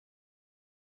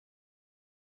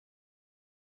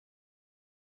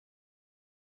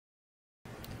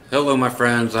Hello my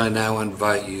friends, I now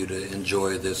invite you to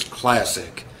enjoy this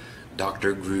classic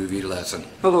Dr. Groovy lesson.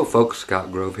 Hello folks, Scott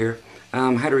Grove here.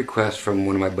 Had a request from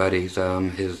one of my buddies.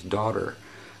 His daughter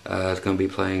is going to be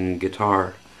playing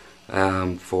guitar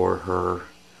for her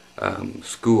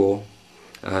school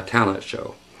talent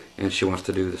show, and she wants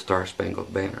to do the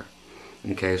Star-Spangled Banner.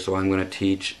 Okay, so I'm going to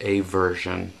teach a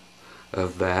version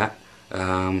of that,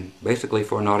 basically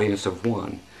for an audience of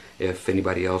one. If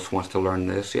anybody else wants to learn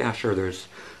this, yeah, sure, there's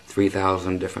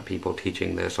 3,000 different people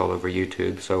teaching this all over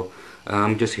YouTube, so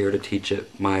I'm just here to teach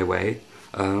it my way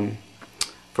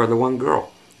for the one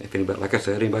girl. If anybody, like I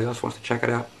said, anybody else wants to check it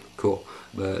out, cool.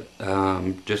 But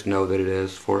just know that it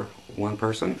is for one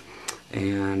person,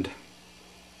 and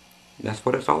that's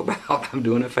what it's all about. I'm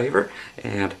doing a favor,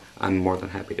 and I'm more than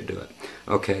happy to do it.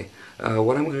 Okay,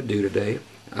 what I'm going to do today,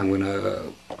 I'm going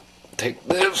to take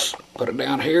this, put it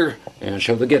down here, and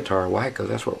show the guitar. Why? Because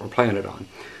that's what we're playing it on.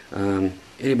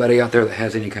 Anybody out there that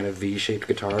has any kind of V-shaped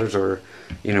guitars, or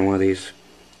one of these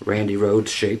Randy Rhoads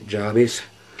shaped jobbies,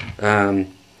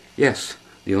 yes,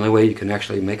 the only way you can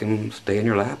actually make them stay in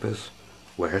your lap is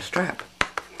wear a strap.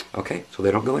 Okay, so they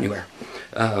don't go anywhere.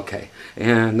 Okay,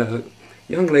 and the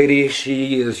young lady,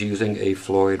 she is using a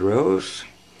Floyd Rose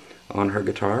on her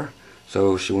guitar,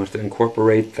 so she wants to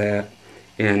incorporate that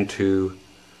into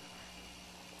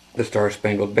the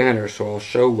Star-Spangled Banner, so I'll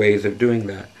show ways of doing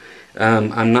that.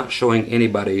 I'm not showing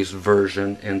anybody's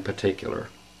version in particular.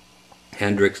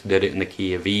 Hendrix did it in the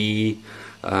key of E,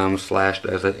 Slash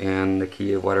does it in the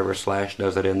key of whatever Slash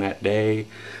does it in that day,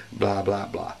 blah blah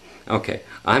blah. Okay,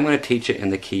 I'm going to teach it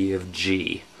in the key of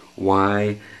G.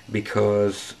 Why?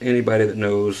 Because anybody that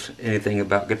knows anything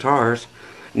about guitars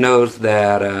knows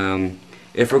that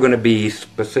if we're going to be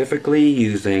specifically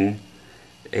using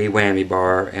a whammy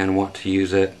bar and want to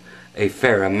use it a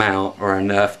fair amount or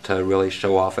enough to really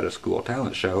show off at a school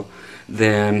talent show,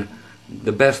 then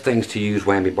the best things to use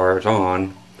whammy bars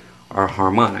on are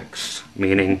harmonics,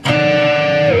 meaning,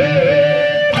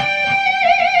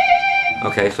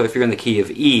 okay, so if you're in the key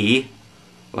of E,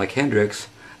 like Hendrix,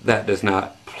 that does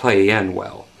not play in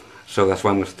well. So that's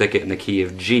why I'm going to stick it in the key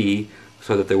of G,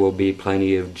 so that there will be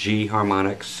plenty of G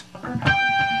harmonics.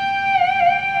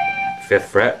 5th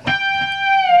fret.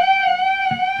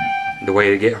 The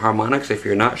way to get harmonics, if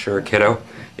you're not sure, kiddo,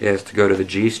 is to go to the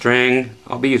G string.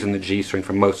 I'll be using the G string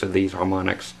for most of these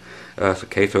harmonics.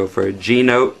 Okay, so for a G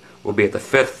note, we'll be at the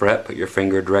 5th fret. Put your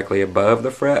finger directly above the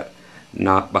fret,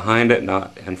 not behind it,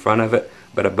 not in front of it,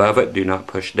 but above it. Do not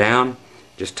push down.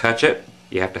 Just touch it.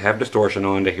 You have to have distortion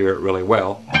on to hear it really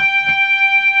well.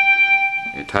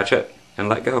 And touch it and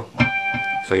let go.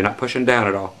 So you're not pushing down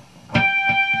at all.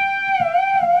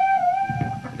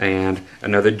 And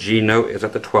another G note is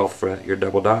at the 12th fret, your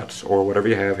double dots or whatever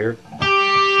you have here.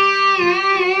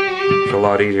 It's a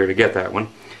lot easier to get that one.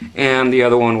 And the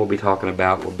other one we'll be talking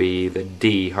about will be the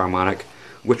D harmonic,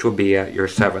 which will be at your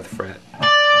 7th fret.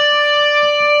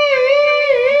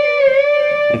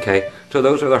 Okay, so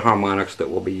those are the harmonics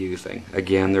that we'll be using.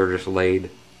 Again, they're just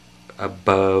laid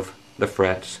above the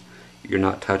frets. You're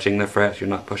not touching the frets, you're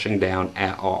not pushing down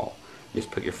at all.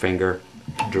 Just put your finger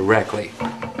directly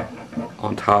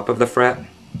on top of the fret.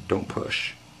 Don't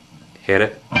push. Hit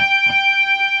it.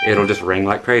 It'll just ring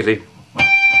like crazy.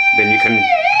 Then you can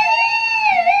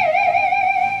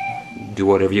do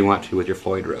whatever you want to with your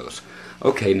Floyd Rose.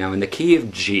 Okay, now in the key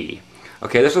of G.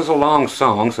 Okay, this is a long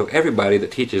song, so everybody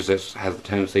that teaches this has a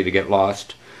tendency to get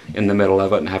lost in the middle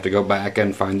of it and have to go back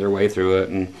and find their way through it,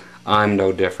 and I'm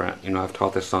no different. I've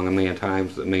taught this song a million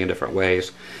times, a million different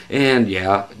ways, and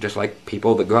yeah, just like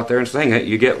people that go out there and sing it,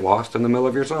 you get lost in the middle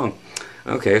of your song.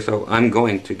 Okay, so I'm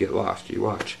going to get lost, you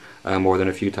watch, more than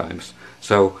a few times.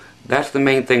 So that's the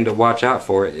main thing to watch out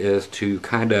for, is to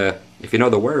kind of, if you know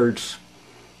the words,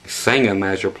 sing them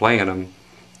as you're playing them,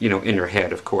 in your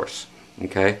head, of course.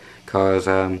 Okay, because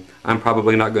I'm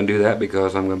probably not going to do that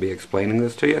because I'm going to be explaining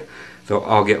this to you. So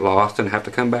I'll get lost and have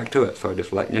to come back to it. So I'm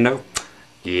just letting you know,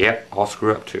 yep, I'll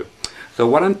screw up too. So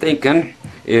what I'm thinking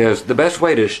is the best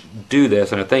way to do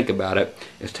this, and to think about it,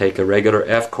 is take a regular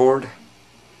F chord,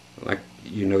 like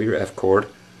your F chord.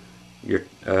 Your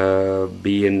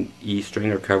B and E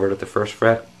string are covered at the 1st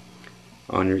fret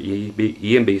on your E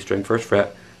and B string, 1st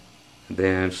fret,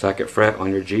 then 2nd fret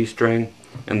on your G string,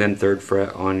 and then 3rd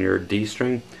fret on your D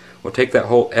string. We'll take that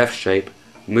whole F shape,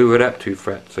 move it up 2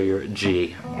 frets, so you're at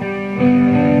G.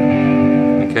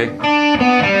 Okay?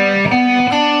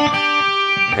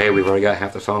 Hey, we've already got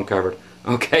half the song covered.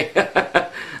 Okay.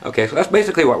 Okay, so that's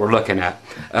basically what we're looking at.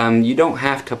 You don't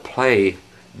have to play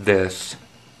this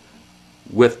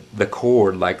with the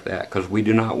chord like that, because we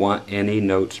do not want any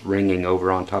notes ringing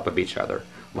over on top of each other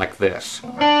like this.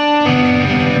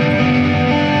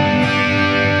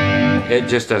 it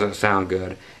just doesn't sound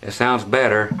good. It sounds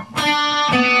better.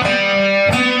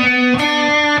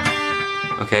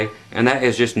 Okay, and that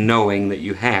is just knowing that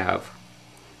you have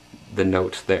the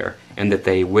notes there and that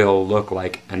they will look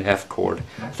like an F chord.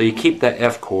 So you keep that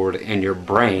F chord in your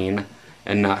brain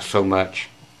and not so much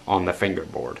on the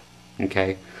fingerboard.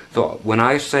 Okay, so when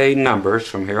I say numbers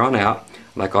from here on out,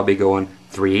 like I'll be going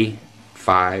 3,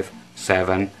 5,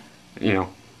 7,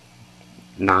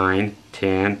 9,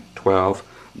 10, 12,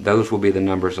 those will be the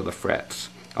numbers of the frets.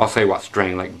 I'll say what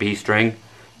string, like B string,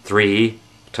 3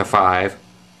 to 5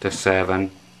 to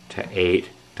 7 to 8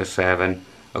 to 7.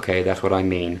 Okay, that's what I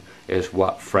mean, is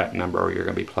what fret number you're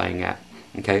going to be playing at.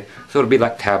 Okay, so it'll be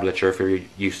like tablature if you're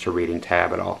used to reading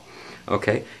tab at all.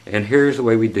 Okay, and here's the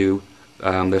way we do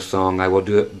this song. I will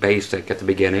do it basic at the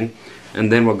beginning,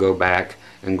 and then we'll go back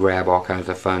and grab all kinds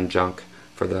of fun junk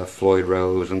for the Floyd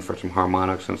Rose and for some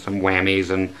harmonics and some whammies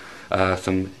and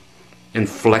some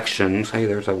inflections. Hey,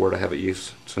 there's a word I haven't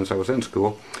used since I was in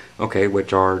school. Okay,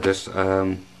 which are just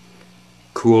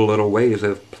cool little ways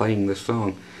of playing this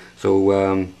song.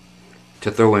 So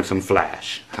to throw in some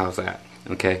flash, how's that?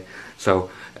 Okay, so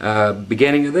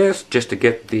beginning of this, just to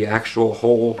get the actual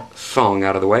whole song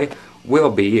out of the way,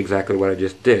 will be exactly what I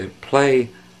just did. Play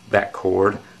that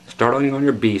chord, starting on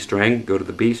your B string, go to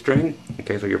the B string.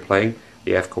 Okay, so you're playing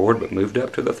the F chord, but moved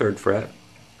up to the 3rd fret,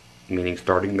 meaning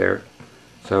starting there.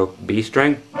 So B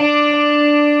string,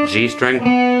 G string,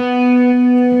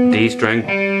 D string,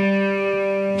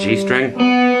 G string,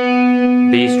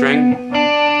 B string,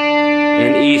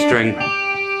 and E string.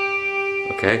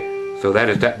 Okay, so that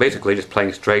is basically just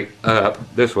playing straight up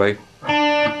this way,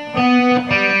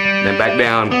 then back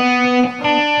down.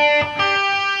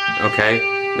 Okay,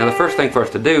 now the first thing for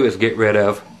us to do is get rid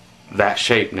of that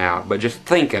shape now, but just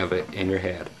think of it in your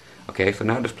head. Okay, so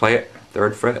now just play it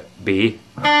 3rd fret, B.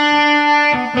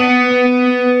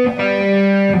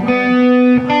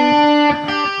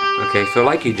 Okay, so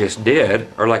like you just did,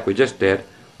 or like we just did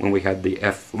when we had the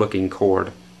F looking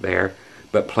chord there,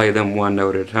 but play them one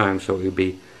note at a time. So it would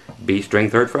be B string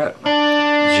 3rd fret,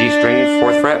 G string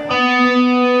 4th fret,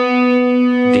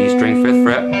 D string 5th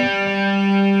fret,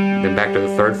 then back to the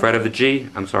 3rd fret of the G,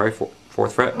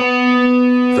 4th fret,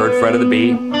 3rd fret of the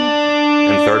B, and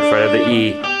 3rd fret of the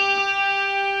E.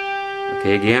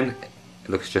 Okay, again, it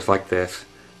looks just like this.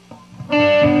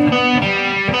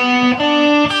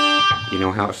 You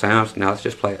know how it sounds? Now let's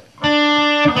just play it.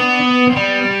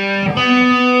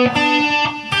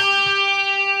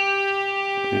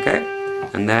 Okay,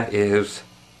 and that is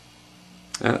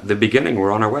the beginning.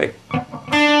 We're on our way.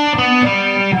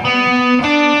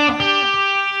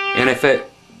 And if it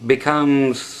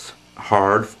becomes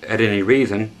hard at any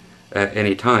reason, at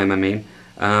any time, I mean,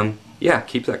 yeah,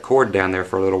 keep that chord down there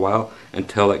for a little while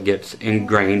until it gets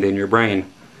ingrained in your brain.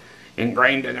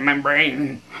 Ingrained in my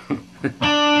brain.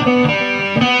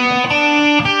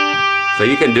 So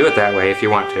you can do it that way if you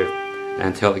want to,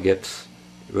 until it gets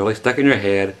really stuck in your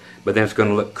head, but then it's going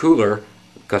to look cooler,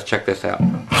 because check this out.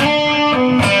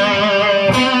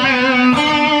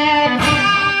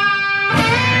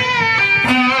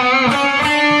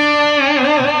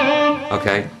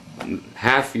 Okay,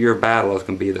 half your battle is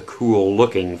going to be the cool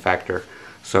looking factor.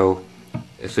 So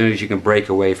as soon as you can break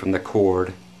away from the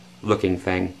chord looking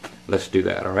thing, let's do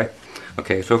that, alright?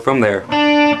 Okay, so from there,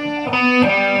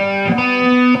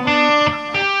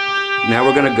 now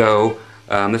we're going to go,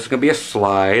 this is going to be a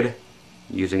slide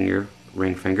using your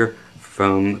ring finger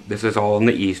from, this is all in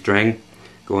the E string,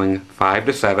 going 5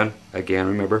 to 7. Again,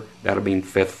 remember, that'll be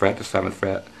 5th fret to 7th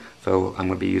fret. So I'm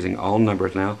going to be using all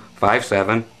numbers now. 5,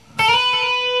 7,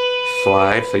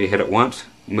 slide, so you hit it once,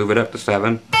 move it up to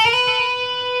 7,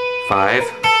 5,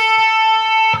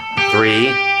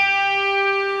 3,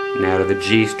 now to the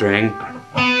G string,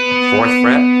 4th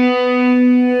fret,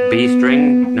 B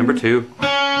string, number 2,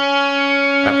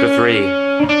 up to 3.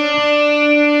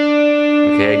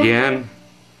 Okay, again.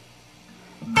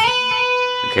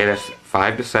 Okay, that's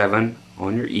 5 to 7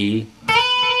 on your E.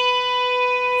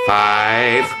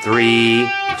 5, 3,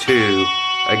 2.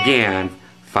 Again,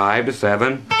 5 to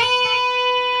 7.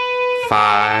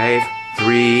 5,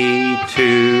 3,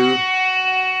 2.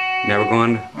 Now we're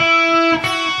going.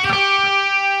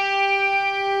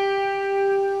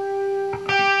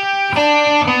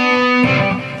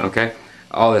 Okay,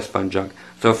 all this fun junk.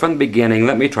 So from the beginning,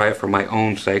 let me try it for my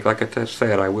own sake. Like I just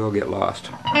said, I will get lost.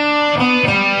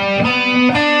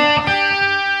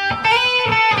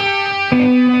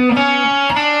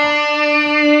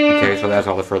 Okay, so that's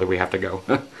all the further we have to go.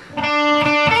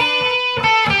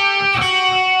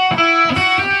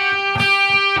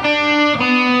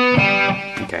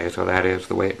 Okay, so that is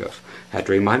the way it goes. I had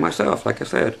to remind myself, like I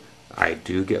said, I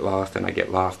do get lost, and I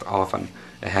get lost often.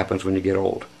 It happens when you get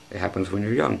old. It happens when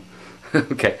you're young.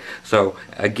 Okay, so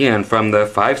again, from the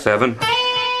 5-7,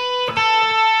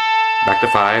 back to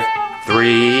 5,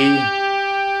 3,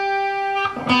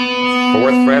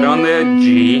 4th fret on the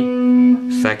G,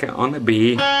 2nd on the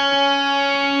B,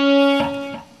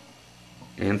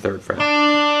 and 3rd fret.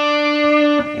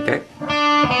 Okay?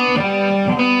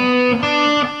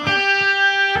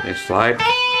 And slide.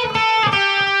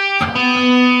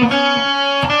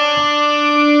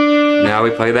 Now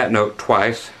we play that note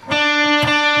twice.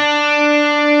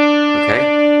 Okay?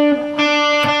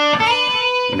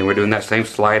 And then we're doing that same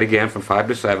slide again from 5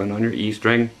 to 7 on your E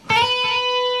string.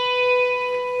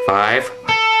 5,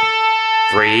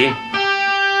 3,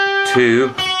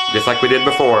 2, just like we did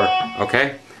before.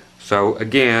 Okay? So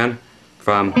again,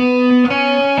 from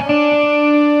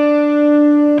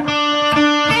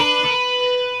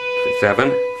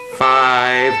 7,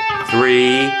 5,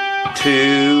 3,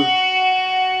 2.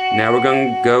 Now we're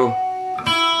going to go.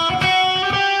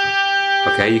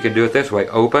 Okay, you can do it this way.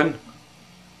 Open,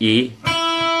 E,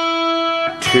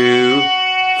 2,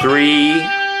 3,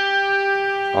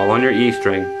 all on your E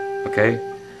string. Okay?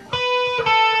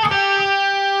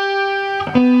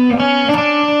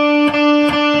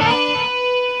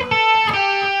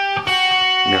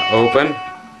 Now open,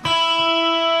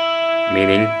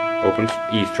 meaning open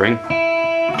E string.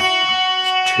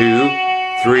 2,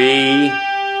 3,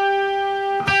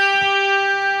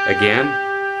 again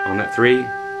on that 3,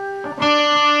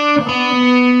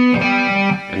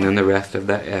 and then the rest of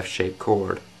that F-shaped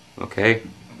chord. Okay?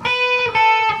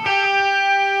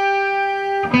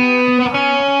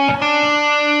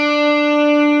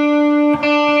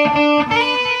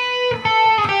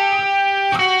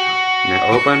 Now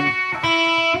open.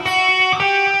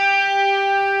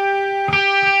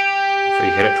 So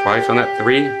you hit it twice on that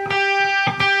 3,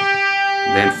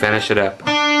 then finish it up.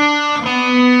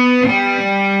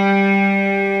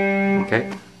 Okay,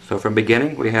 so from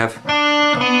beginning we have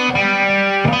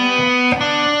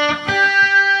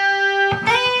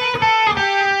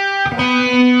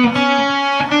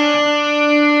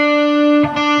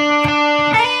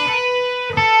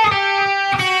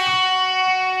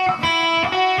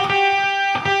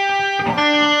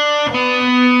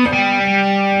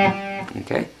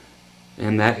okay,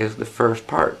 and that is the first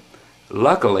part.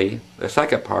 Luckily, the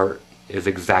second part is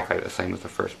exactly the same as the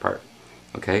first part.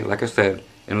 Okay, like I said,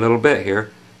 in a little bit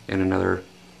here, in another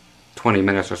 20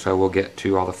 minutes or so, we'll get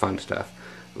to all the fun stuff.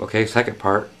 Okay, second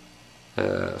part,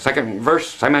 second verse,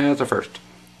 same as the first,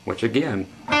 which again.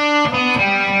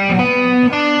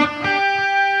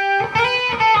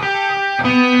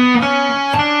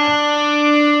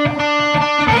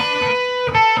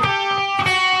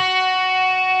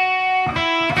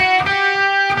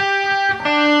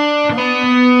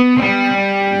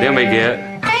 Then we get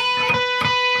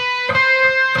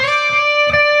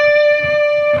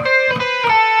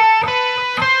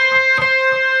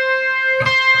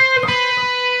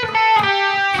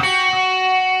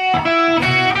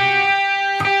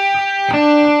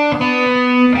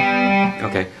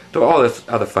okay, so all this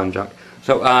other fun junk.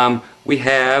 So we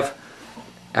have,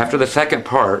 after the second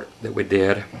part that we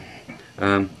did,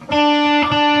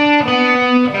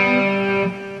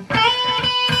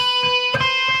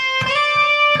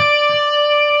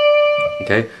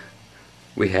 okay,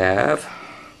 we have,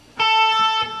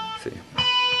 let's see,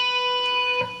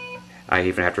 I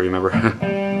even have to remember.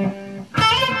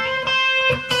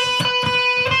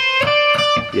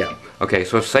 Yeah, okay,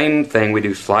 so same thing, we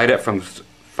do slide up from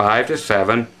 5 to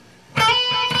 7.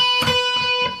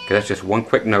 Okay, that's just one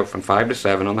quick note from 5 to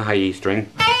 7 on the high E string.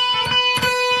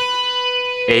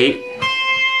 8,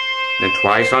 then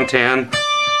twice on 10,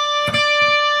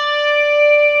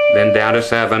 then down to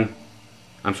 7.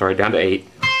 I'm sorry, down to 8.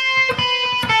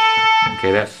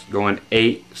 Okay, that's going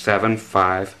 8, 7,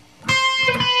 5.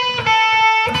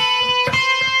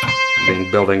 Then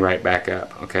building right back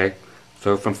up, okay?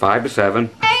 So from 5 to 7,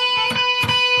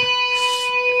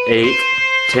 8,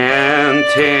 10,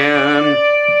 10,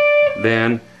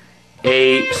 then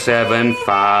 8, 7,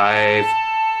 5,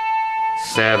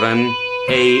 7,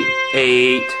 8,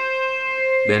 8,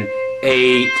 then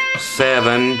 8,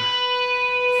 7,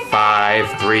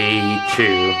 5, 3,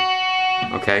 2.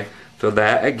 Okay, so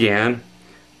that again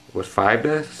was 5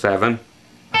 to 7,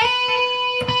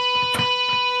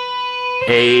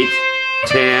 8,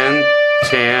 10,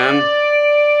 10,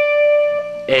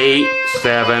 8,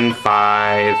 7,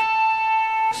 5,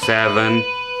 7,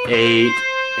 8,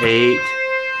 8,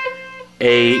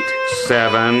 8,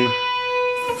 7,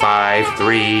 5,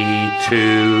 3,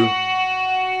 2.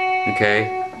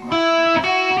 Okay.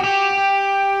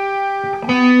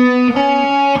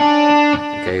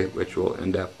 okay, which will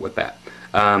end up with that.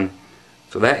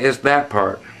 So that is that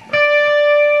part.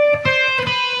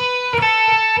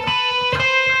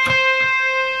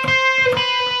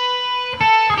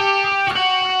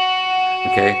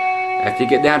 Okay, after you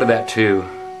get down to that 2,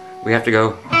 we have to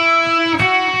go.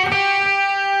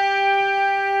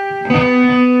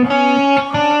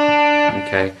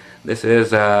 Okay, this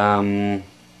is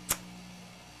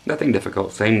nothing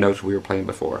difficult, same notes we were playing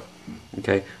before.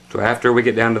 Okay, so after we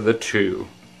get down to the 2,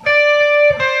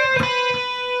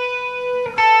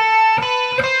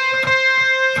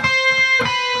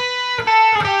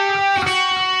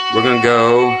 we're going to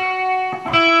go.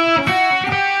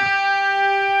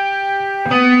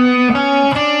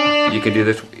 You can do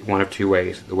this one of 2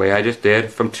 ways. The way I just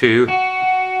did, from 2,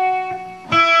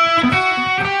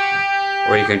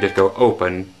 or you can just go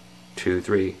open 2,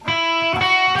 3,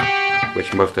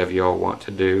 which most of you all want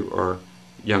to do, or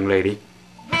young lady.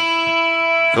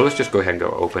 So let's just go ahead and go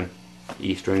open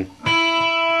E string, 2,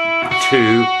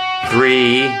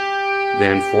 3,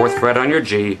 then 4th fret on your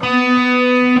G,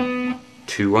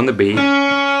 2 on the B,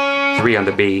 3 on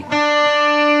the B.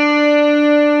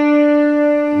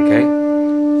 Okay,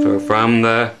 so from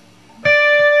the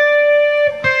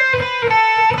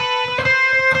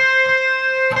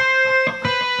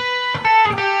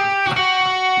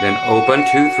then open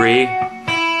 2, 3,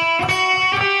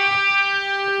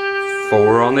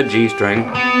 4 on the G string, 2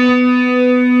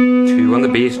 on the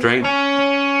B string,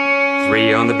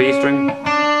 3 on the B string.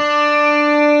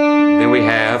 Then we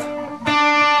have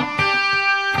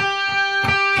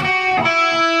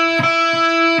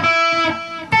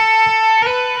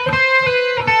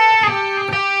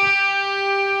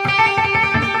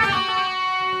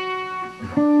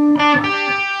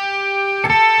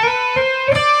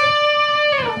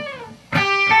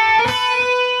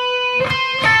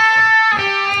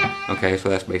okay, so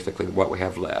that's basically what we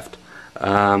have left.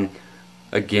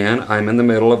 Again, I'm in the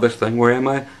middle of this thing. Where am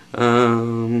I?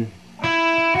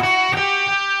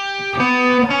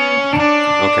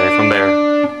 Okay, from there.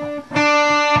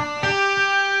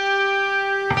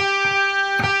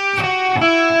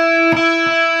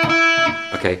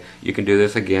 Okay, you can do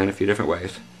this again a few different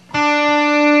ways.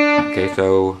 Okay,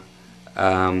 so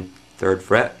 3rd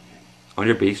fret on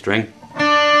your B string,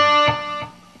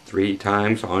 3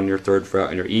 times on your 3rd fret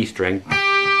on your E string,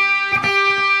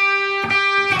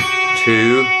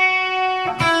 2.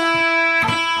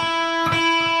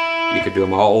 You could do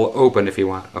them all open if you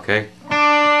want, okay?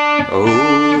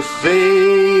 Oh,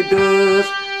 say does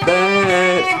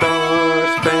that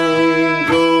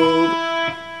star-spangled.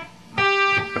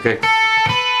 Okay.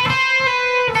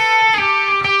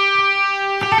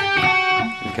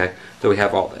 Okay, so we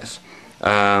have all this.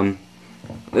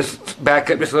 Let's back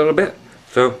up just a little bit.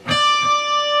 So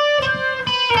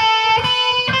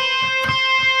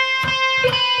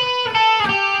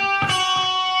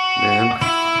then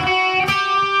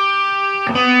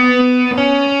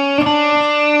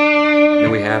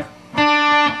we have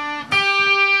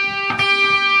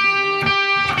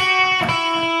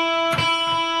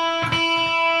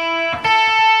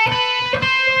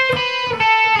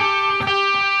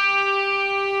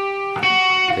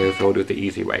okay, so we'll do it the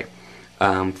easy way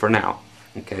for now.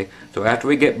 Okay, so after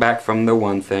we get back from the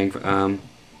 1 thing, so from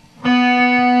the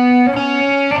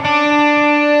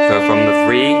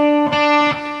 3,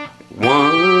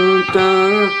 1,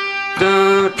 da,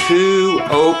 da, 2,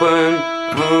 open,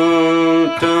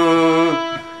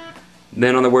 da.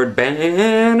 Then on the word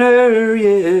banner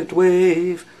yet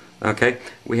wave, okay,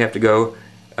 we have to go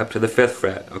up to the 5th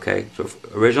fret. Okay, so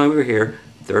originally we were here,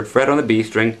 3rd fret on the B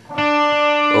string.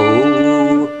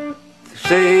 Oh,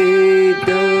 say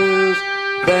does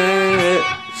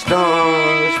that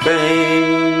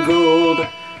star-spangled.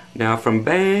 Now from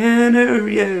banner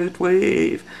yet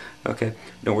wave. Okay,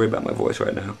 don't worry about my voice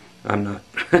right now. I'm not.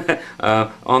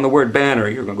 On the word banner,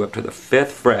 you're going to go up to the 5th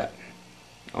fret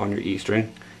on your E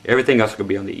string. Everything else is going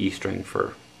to be on the E string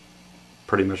for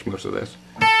pretty much most of this.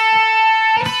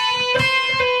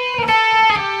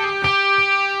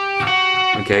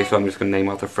 Okay, so I'm just going to name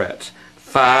off the frets.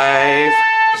 5,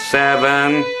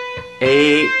 7,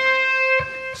 8,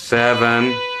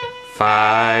 7,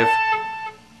 5,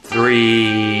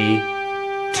 3,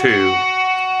 2.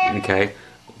 Okay,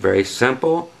 very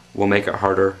simple. We'll make it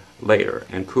harder later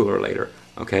and cooler later.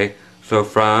 Okay, so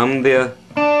from the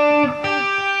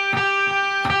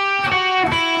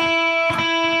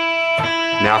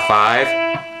now 5.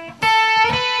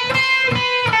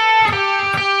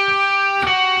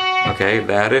 Okay,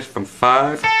 that is from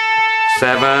 5,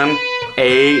 7,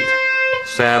 8,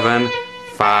 7,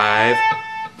 5,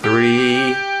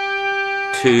 3,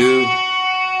 2.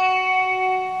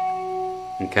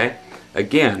 Okay,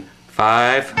 Again,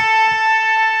 5,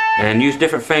 and use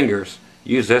different fingers.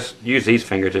 Use these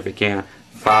fingers if you can.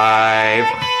 5,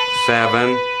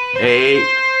 7, 8,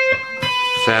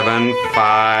 7,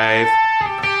 5,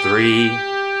 3,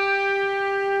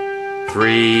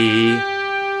 3,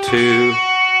 2.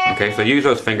 Okay, so use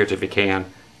those fingers if you can.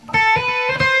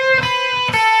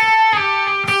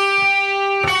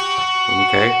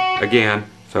 Okay, again,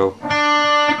 so.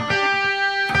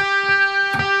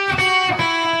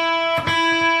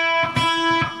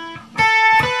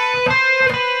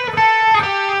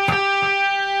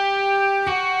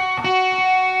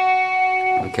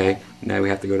 Okay, now we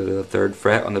have to go to the 3rd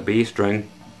fret on the B string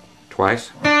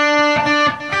twice,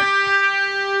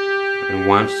 and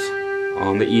once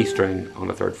on the E string on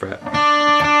the 3rd fret.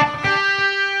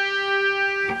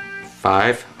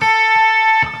 5,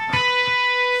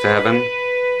 7,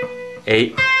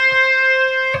 8,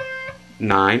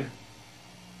 9.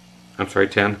 I'm sorry,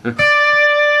 10.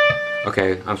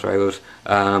 Okay, I'm sorry, those.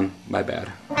 My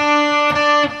bad.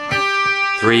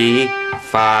 3,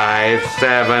 5,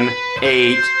 7,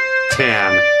 8,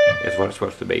 10 is what it's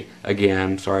supposed to be.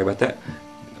 Again, sorry about that.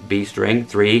 B string,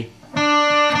 3, 3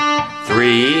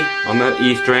 on the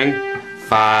E string,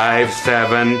 5,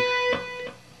 7,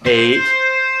 8,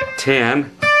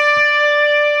 10.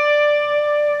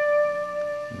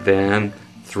 Then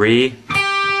 3,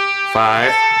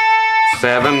 5,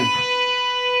 7,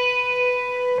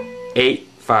 8,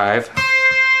 5.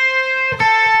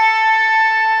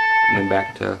 And then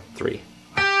back to 3.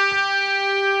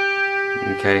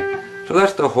 Okay, so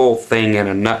that's the whole thing in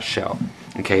a nutshell.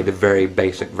 Okay, the very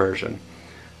basic version.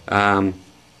 I'll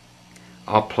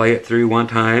play it through one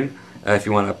time. If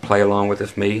you want to play along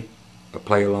with me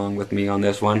on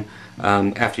this one.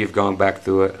 After you've gone back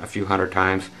through it a few hundred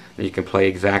times, then you can play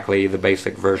exactly the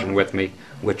basic version with me,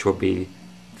 which will be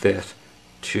this.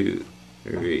 2,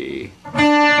 3.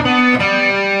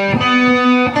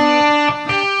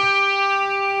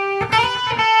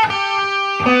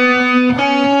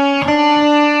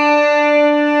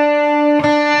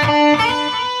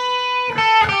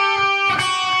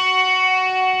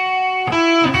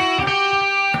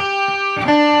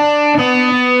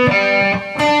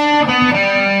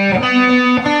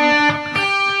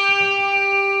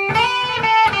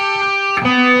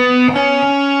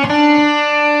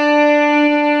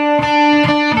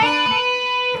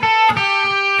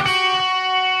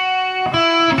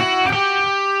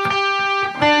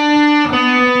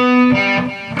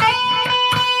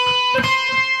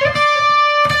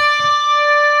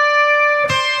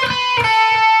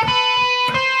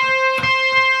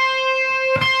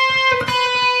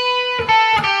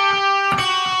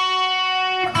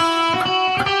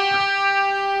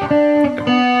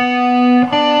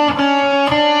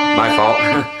 My fault.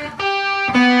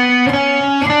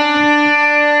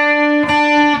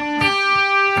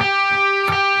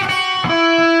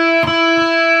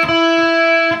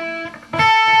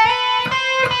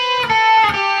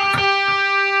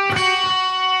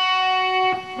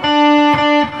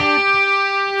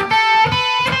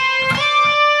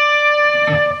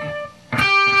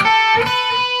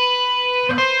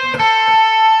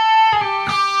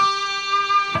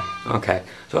 Okay,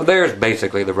 so there's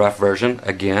basically the rough version.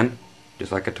 Again,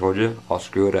 just like I told you, I'll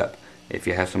screw it up. If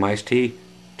you have some iced tea,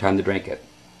 time to drink it.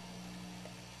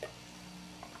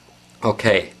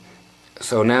 Okay,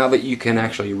 so now that you can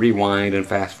actually rewind and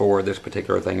fast forward this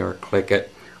particular thing, or click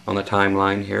it on the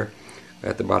timeline here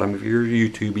at the bottom of your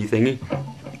YouTube-y thingy,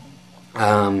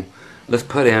 let's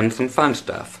put in some fun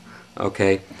stuff.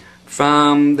 Okay,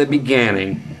 from the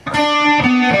beginning.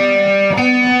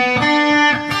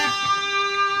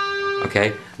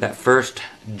 Okay, that first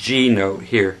G note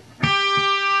here.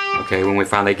 Okay, when we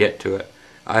finally get to it,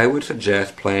 I would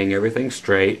suggest playing everything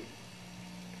straight.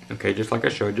 Okay, just like I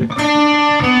showed you.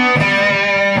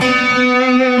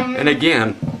 And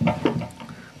again,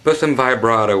 put some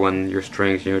vibrato on your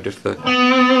strings, you know, just the...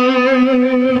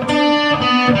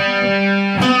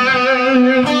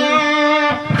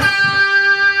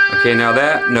 Okay, now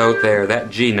that note there, that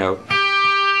G note,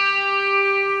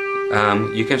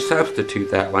 you can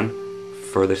substitute that one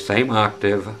for the same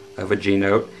octave of a G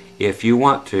note if you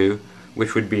want to,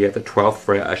 which would be at the 12th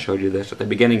fret. I showed you this at the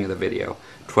beginning of the video.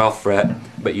 12th fret,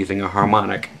 but using a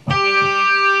harmonic.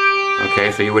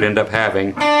 Okay, so you would end up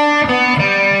having...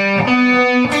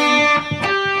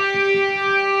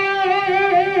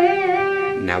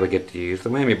 Now we get to use the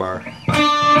whammy bar.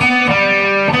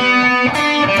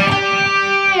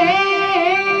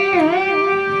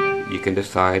 You can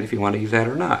decide if you want to use that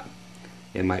or not.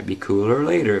 It might be cooler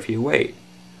later if you wait.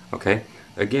 Okay,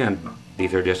 again,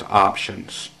 these are just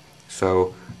options.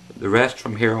 So The rest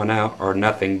from here on out are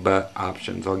nothing but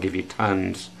options. I'll give you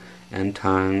tons and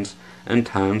tons and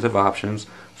tons of options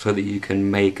so that you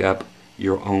can make up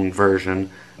your own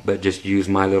version, but just use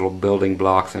my little building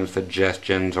blocks and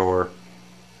suggestions or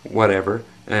whatever,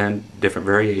 and different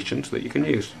variations that you can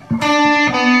use.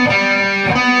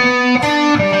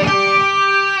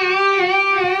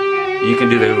 You can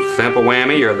do the little simple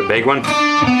whammy or the big one.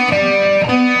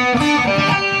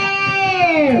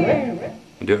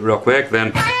 Do it real quick,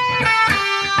 then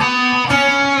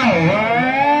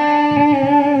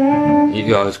you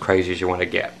go as crazy as you want to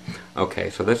get. Okay,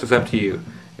 so this is up to you.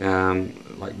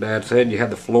 Like Dad said, you have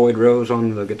the Floyd Rose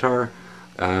on the guitar.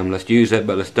 Let's use it,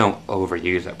 but let's don't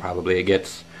overuse it. Probably it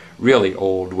gets really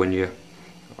old when you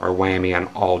are whammying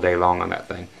all day long on that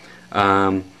thing.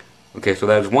 Okay, so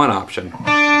that's one option.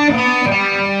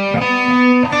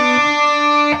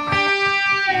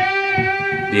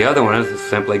 The other one is to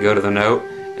simply go to the note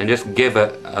and just give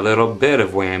it a little bit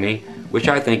of whammy, which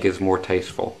I think is more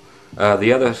tasteful.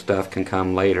 The other stuff can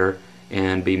come later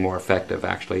and be more effective,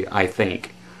 actually, I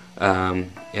think,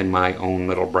 in my own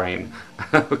little brain.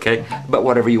 Okay, but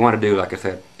whatever you want to do, like I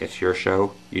said, it's your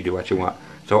show. You do what you want.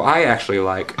 So I actually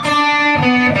like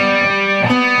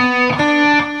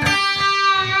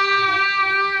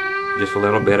just a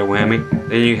little bit of whammy.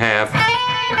 Then you have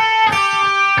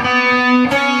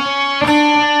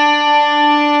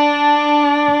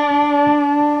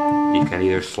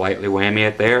either slightly whammy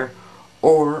it there,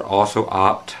 or also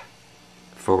opt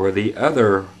for the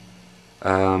other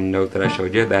note that I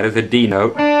showed you. That is a D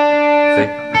note. See?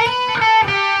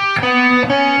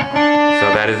 So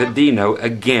that is a D note.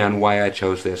 Again, why I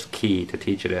chose this key to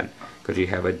teach it in, because you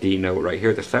have a D note right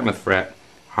here, the 7th fret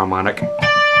harmonic,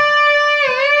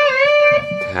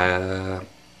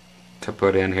 to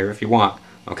put in here if you want.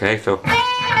 Okay, so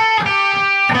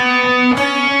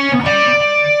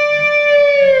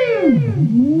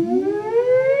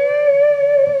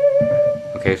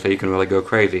okay, so you can really go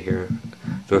crazy here.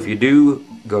 So if you do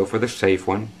go for the safe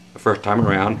one the first time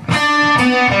around,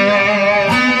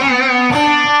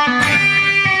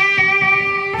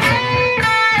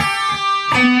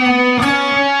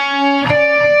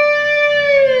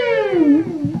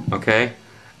 okay,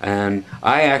 and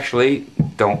I actually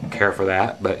don't care for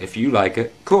that, but if you like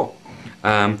it, cool.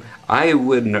 I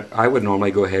would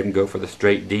normally go ahead and go for the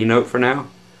straight D note for now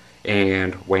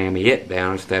and whammy it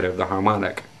down instead of the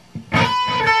harmonic.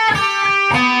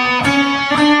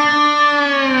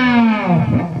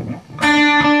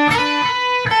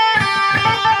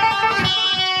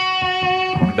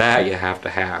 That you have to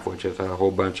have, which is a whole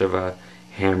bunch of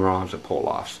hammer-ons and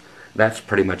pull-offs. That's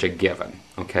pretty much a given,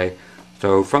 okay?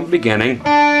 So from the beginning,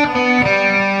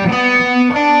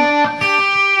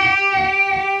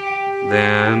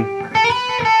 then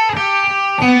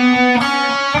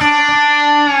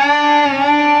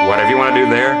whatever you want to do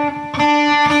there,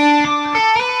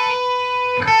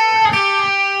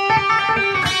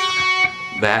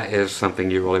 that is something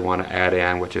you really want to add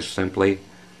in, which is simply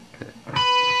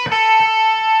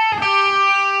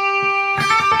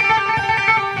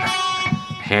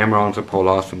hammer-ons and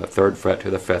pull-offs from the 3rd fret to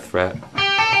the 5th fret.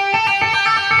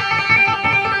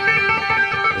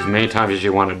 As many times as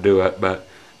you want to do it, but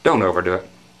don't overdo it.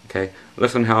 Okay?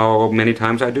 Listen how many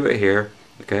times I do it here.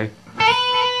 Okay?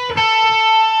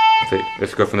 See,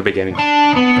 let's go from the beginning.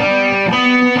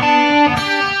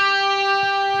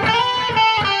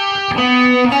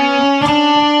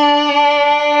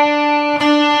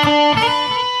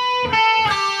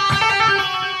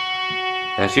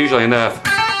 That's usually enough.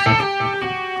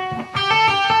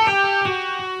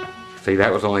 See,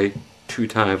 that was only 2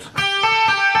 times.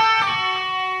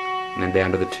 And then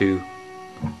down to the 2.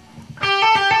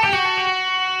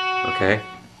 Okay.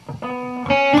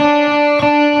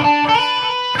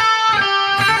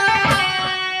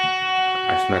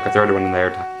 I snuck a 3rd one in there.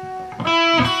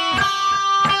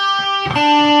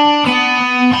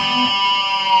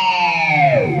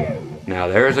 Now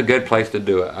there's a good place to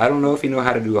do it. I don't know if you know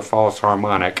how to do a false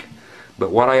harmonic,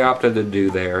 but what I opted to do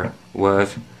there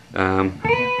was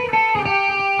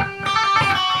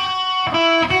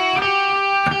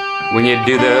when you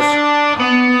do this,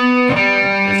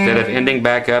 instead of ending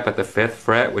back up at the 5th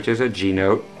fret, which is a G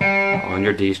note on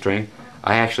your D string,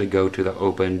 I actually go to the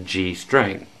open G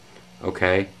string,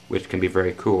 okay, which can be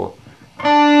very cool.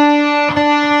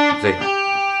 See?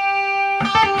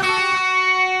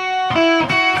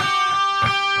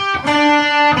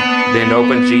 Then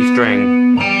open G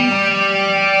string.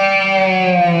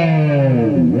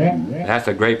 That's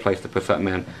a great place to put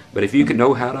something in. But if you can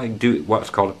know how to do what's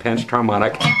called a pinched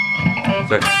harmonic,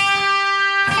 so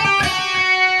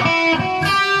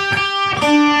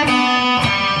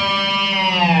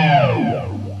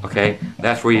Okay,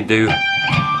 that's where you do.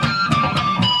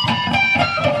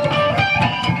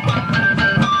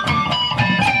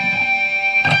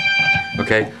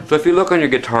 Okay, so if you look on your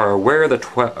guitar where the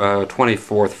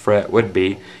 24th fret would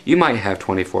be, you might have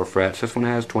 24 frets. This one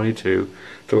has 22.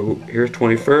 So here's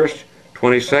 21st,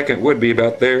 22nd would be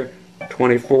about there,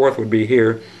 24th would be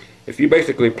here. If you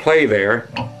basically play there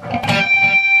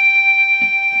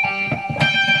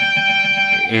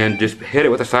and just hit it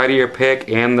with the side of your pick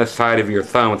and the side of your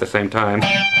thumb at the same time,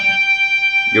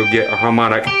 you'll get a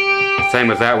harmonic, same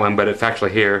as that one, but it's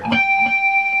actually here,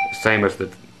 same as the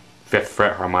 5th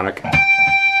fret harmonic.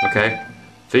 Okay,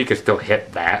 so you can still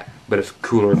hit that, but it's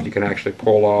cooler if you can actually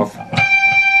pull off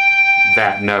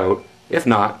that note. If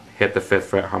not, hit the 5th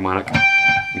fret harmonic.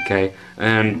 Okay,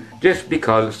 and just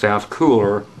because it sounds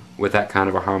cooler with that kind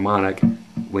of a harmonic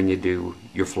when you do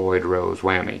your Floyd Rose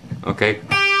whammy. Okay.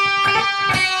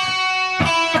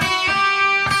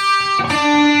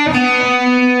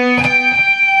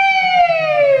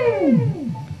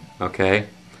 Okay,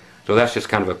 so that's just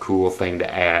kind of a cool thing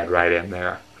to add right in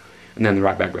there. And then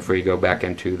right back before you go back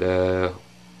into the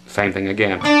same thing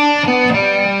again.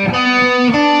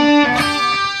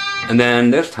 And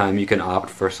then this time you can opt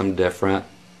for some different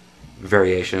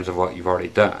variations of what you've already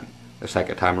done the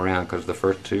second time around, because the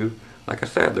first two, like I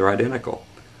said, they're identical.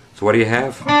 So what do you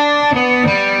have?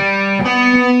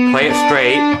 Play it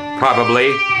straight,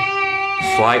 probably.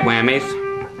 Slight whammies.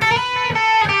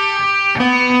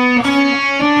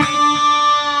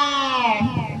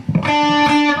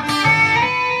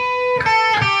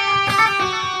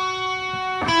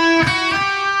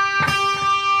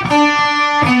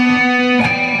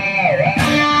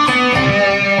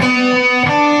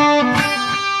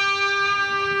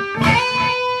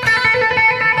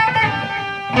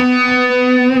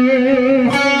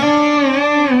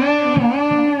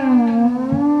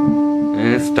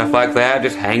 Stuff like that,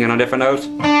 just hanging on different notes.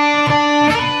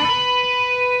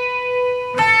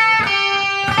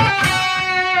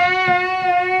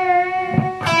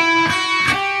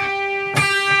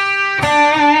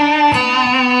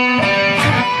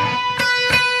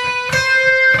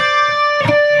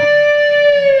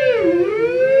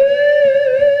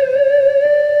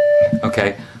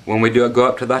 Okay, when we do it, go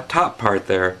up to the top part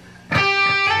there.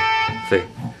 See.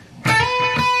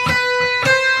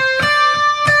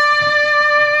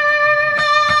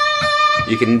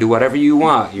 You can do whatever you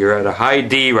want. You're at a high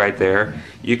D right there.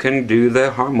 You can do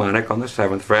the harmonic on the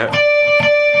 7th fret.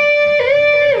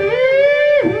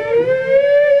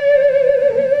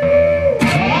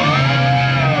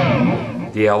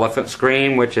 The elephant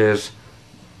scream, which is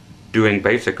doing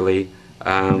basically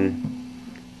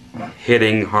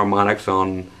hitting harmonics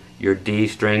on your D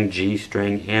string, G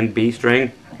string, and B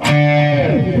string.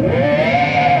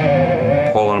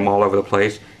 Pulling them all over the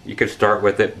place. You could start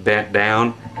with it bent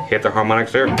down, hit the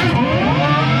harmonics there.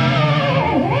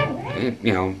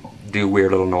 You know, do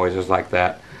weird little noises like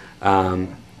that to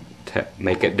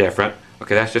make it different.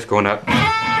 Okay, that's just going up.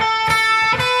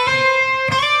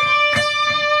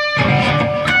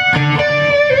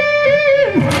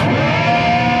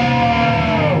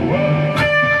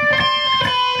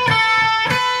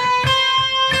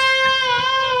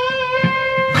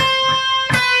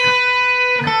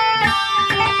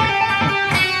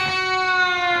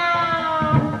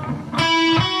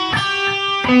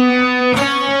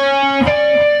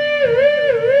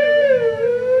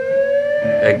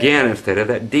 Again, instead of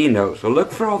that D note. So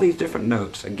look for all these different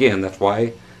notes. Again, that's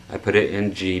why I put it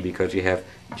in G, because you have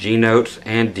G notes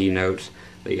and D notes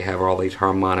that you have all these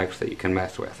harmonics that you can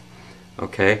mess with.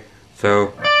 Okay, so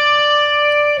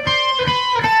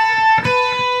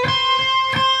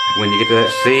when you get to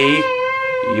that C,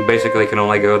 you basically can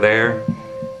only go there,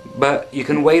 but you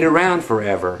can wait around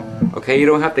forever. Okay, you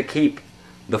don't have to keep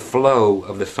the flow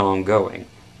of the song going.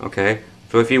 Okay,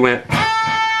 so if you went,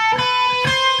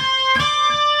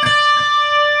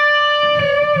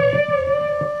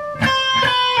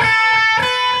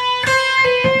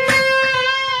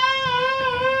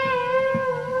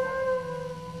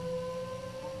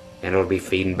 and it'll be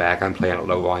feeding back. I'm playing at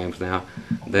low volumes now.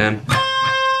 Then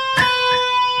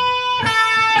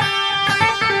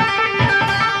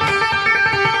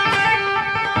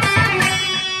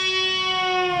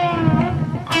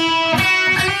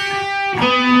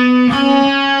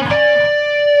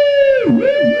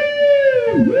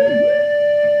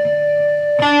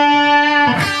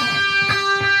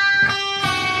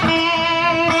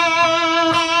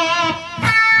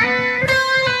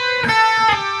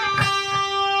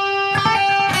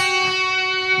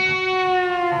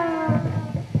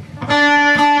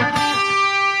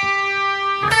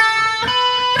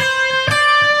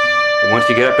once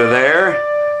you get up to there,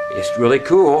 it's really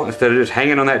cool. Instead of just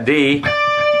hanging on that D,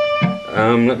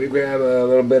 let me grab a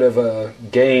little bit of a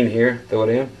gain here, throw it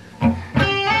in.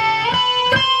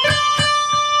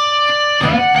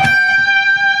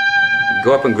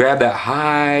 Go up and grab that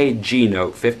high G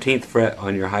note, 15th fret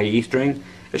on your high E string.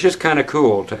 It's just kind of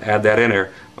cool to add that in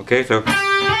there. Okay, so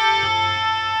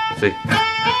let's see.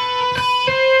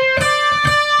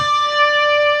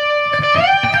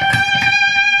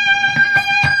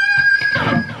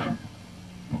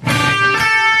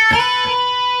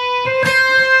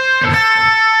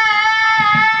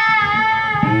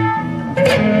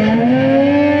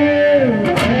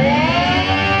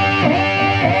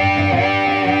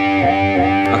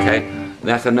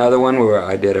 That's another one where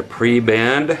I did a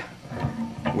pre-bend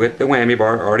with the whammy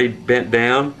bar already bent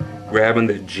down, grabbing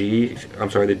the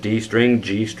the D string,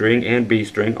 G string, and B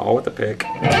string all with the pick.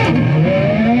 And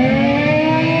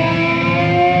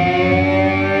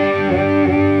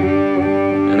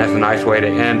that's a nice way to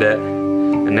end it,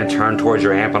 and then turn towards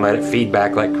your amp and let it feed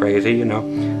back like crazy, you know,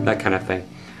 that kind of thing.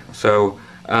 So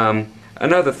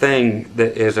another thing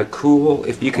that is a cool,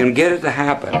 if you can get it to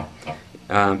happen,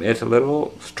 it's a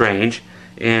little strange,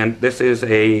 and this is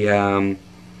a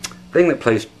thing that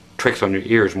plays tricks on your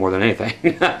ears more than anything,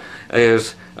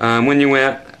 is when you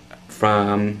went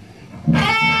from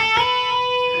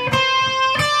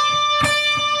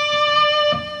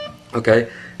okay,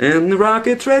 and the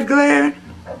rocket's red glare,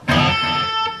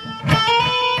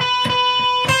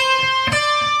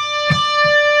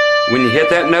 when you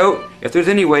hit that note, if there's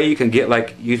any way you can get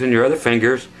like using your other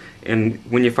fingers, and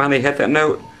when you finally hit that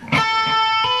note,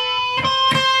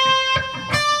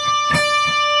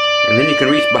 and then you can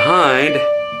reach behind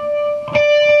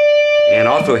and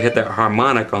also hit that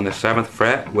harmonic on the 7th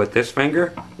fret with this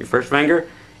finger, your first finger,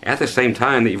 at the same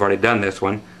time that you've already done this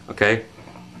one, okay?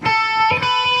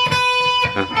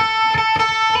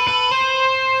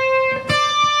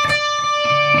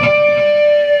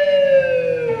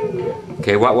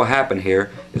 Okay, what will happen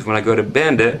here is when I go to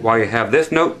bend it, while you have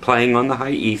this note playing on the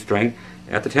high E string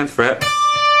at the 10th fret,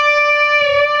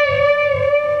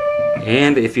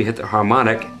 and if you hit the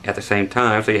harmonic at the same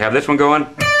time, so you have this one going,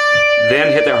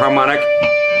 then hit the harmonic,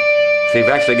 so you've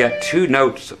actually got two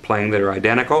notes playing that are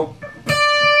identical.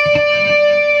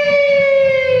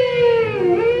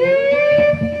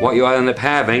 What you'll end up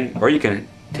having, or you can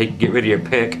get rid of your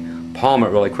pick, palm it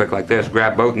really quick like this,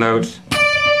 grab both notes.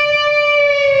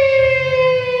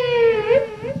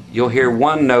 You'll hear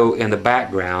one note in the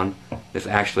background that's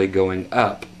actually going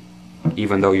up,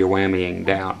 even though you're whammying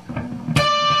down.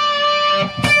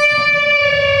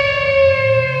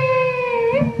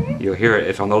 You'll hear it,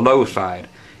 it's on the low side.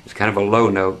 It's kind of a low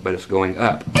note, but it's going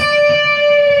up.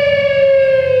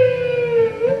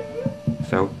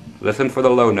 So, listen for the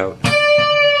low note.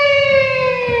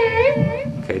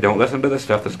 Okay, don't listen to the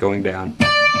stuff that's going down.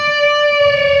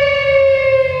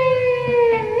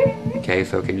 Okay,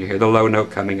 so can you hear the low note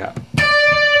coming up?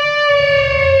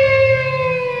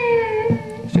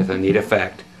 It's just a neat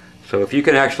effect. So if you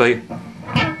can actually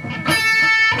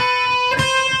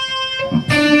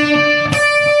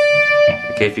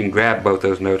if you can grab both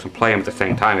those notes and play them at the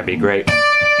same time, it'd be great.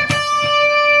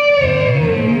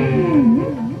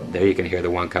 There you can hear the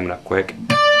one coming up quick.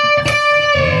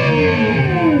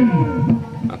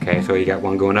 Okay, so you got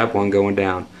one going up, one going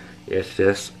down. It's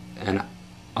just an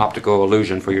optical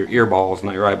illusion for your ear balls,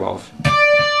 not your eyeballs.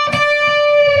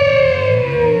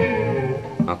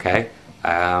 Okay,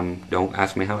 don't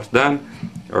ask me how it's done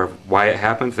or why it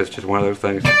happens. It's just one of those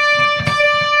things.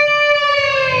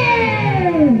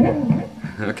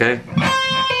 Okay.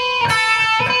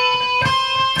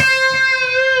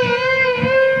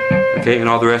 Okay, and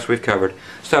all the rest we've covered.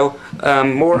 So,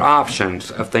 more options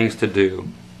of things to do.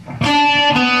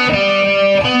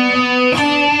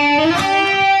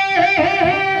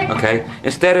 Okay,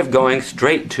 instead of going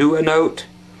straight to a note,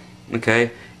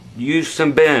 okay, use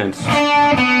some bends.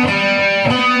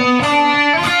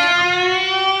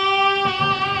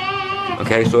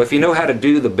 Okay, so if you know how to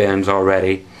do the bends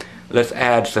already, let's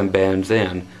add some bends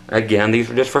in. Again, these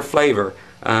are just for flavor.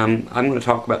 I'm going to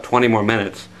talk about 20 more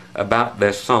minutes about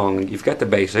this song. You've got the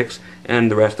basics,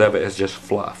 and the rest of it is just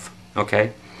fluff.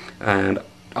 Okay? And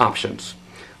options.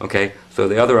 Okay? So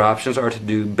the other options are to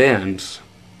do bends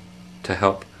to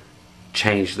help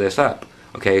change this up.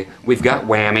 Okay? We've got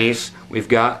whammies, we've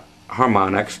got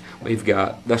harmonics, we've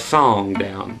got the song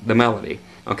down, the melody.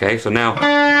 Okay? So now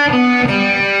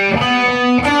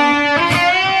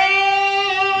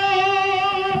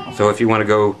so if you want to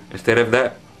go, instead of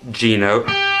that G note,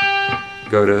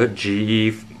 go to the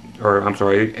G, or I'm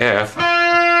sorry, F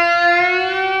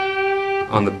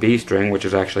on the B string, which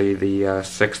is actually the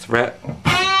 6th fret.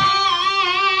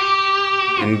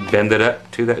 and bend it up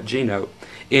to that G note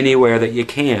anywhere that you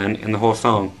can in the whole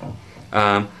song,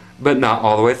 but not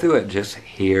all the way through it, just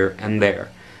here and there.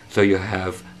 So you'll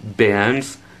have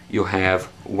bends, you'll have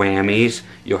whammies,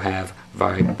 you'll have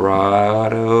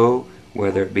vibrato,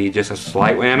 whether it be just a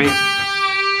slight whammy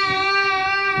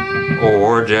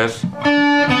or just,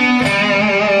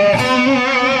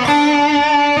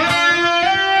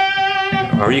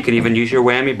 or you can even use your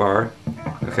whammy bar.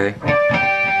 Okay,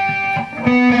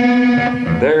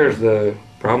 there's the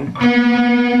problem.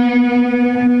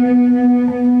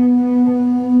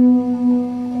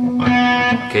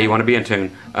 Okay, you want to be in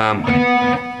tune.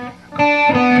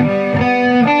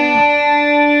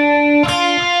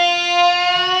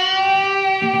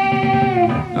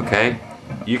 Okay,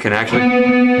 you can actually,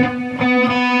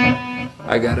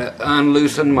 I gotta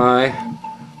unloosen my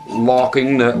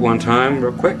locking nut one time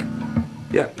real quick.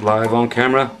 Yeah, live on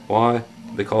camera. Why?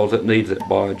 Because it needs it,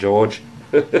 by George.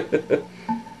 That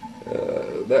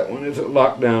one isn't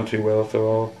locked down too well, so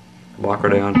I'll lock her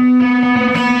down.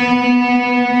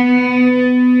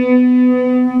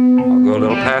 I'll go a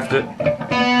little past it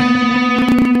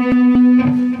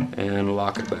and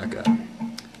lock it back up.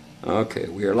 Okay,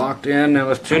 we are locked in. Now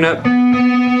let's tune up.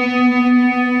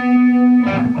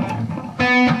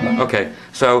 Okay,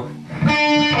 so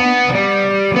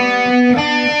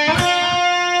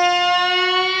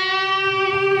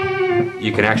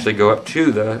you can actually go up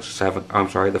to the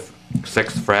the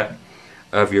 6th fret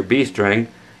of your B string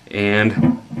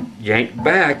and yank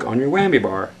back on your whammy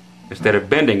bar instead of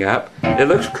bending up. It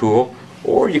looks cool.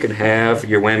 Or you can have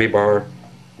your whammy bar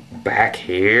back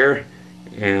here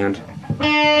and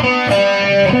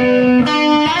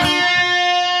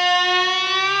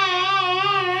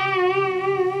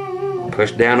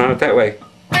push down on it that way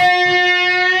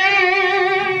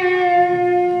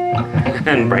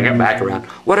and bring it back around.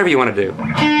 Whatever you want to do.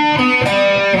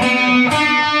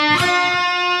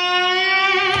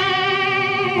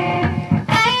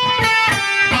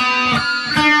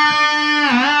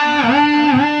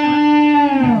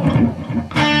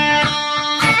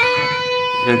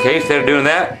 Okay, instead of doing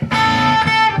that,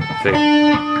 see,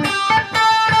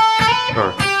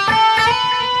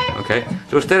 okay,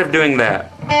 so instead of doing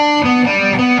that,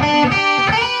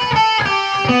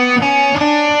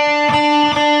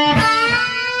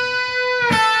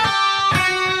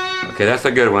 okay, that's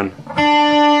a good one.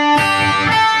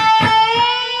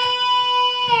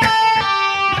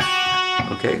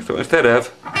 Okay, so instead of,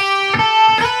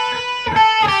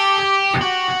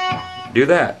 do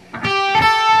that.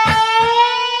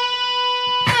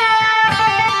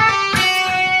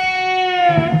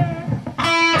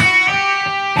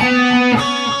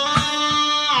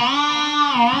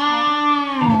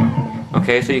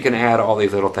 Okay, so you can add all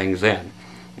these little things in.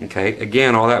 Okay,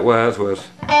 again, all that was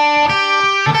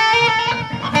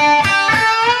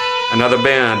another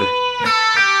bend.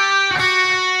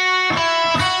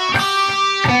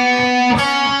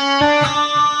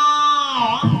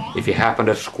 If you happen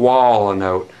to squall a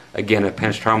note, again, a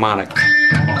pinched harmonic.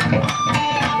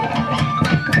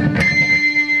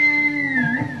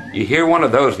 You hear one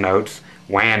of those notes,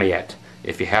 whammy it.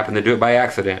 If you happen to do it by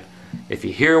accident. If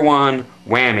you hear one,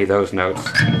 whammy those notes.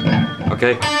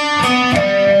 Okay?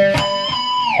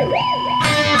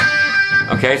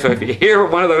 Okay, so if you hear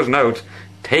one of those notes,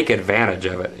 take advantage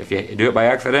of it. If you do it by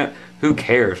accident, who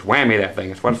cares? Whammy that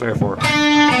thing. It's what it's there for.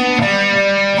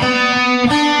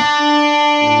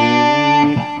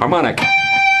 Harmonic.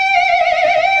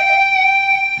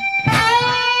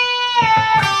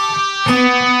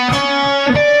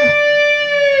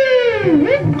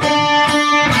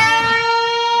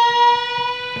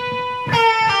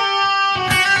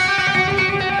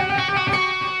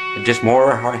 Just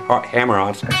more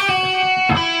hammer-ons.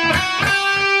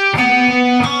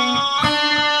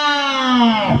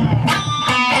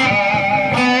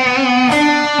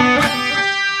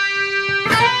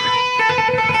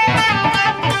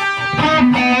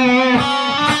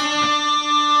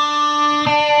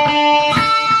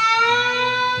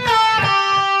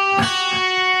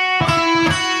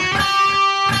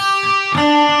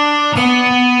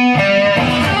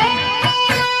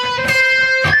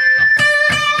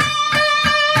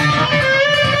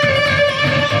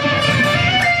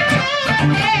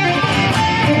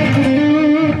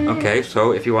 Okay,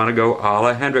 so if you want to go a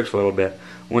la Hendrix a little bit,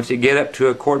 once you get up to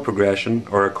a chord progression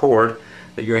or a chord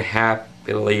that you're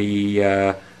happily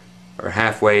or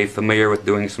halfway familiar with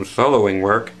doing some soloing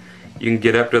work, you can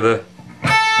get up to the,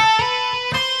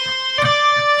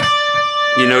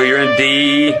 you know, you're in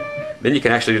D, then you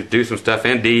can actually do some stuff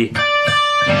in D.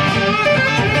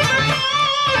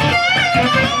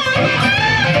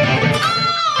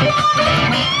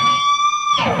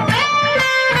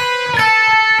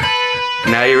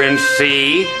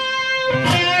 C.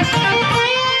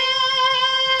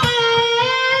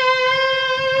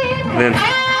 Then,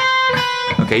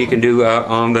 okay, you can do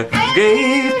on the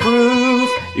gauge groove.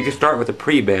 You can start with a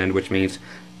pre-bend, which means,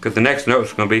 because the next note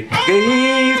is going to be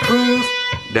gauge groove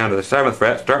down to the 7th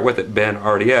fret. Start with it bend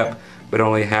already up, but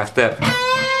only a half step.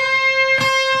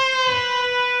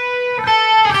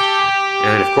 And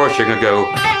then, of course, you're going to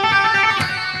go.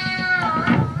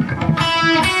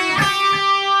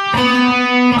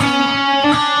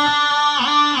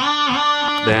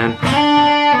 Then.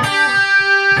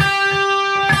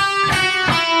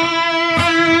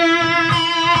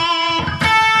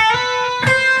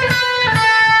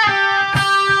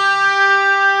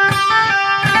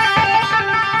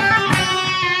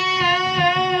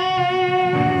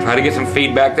 Try to get some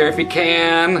feedback there if you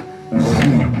can.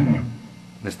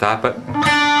 Then stop it.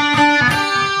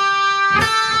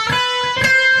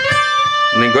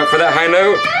 And then go up for that high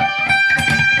note.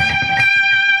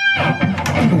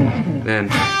 Then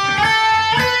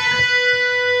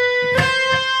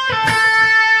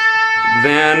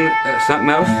something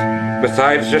else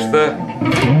besides just the,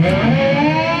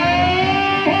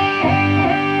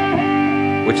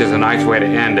 which is a nice way to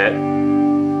end it.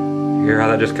 Hear how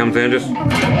that just comes in, just, and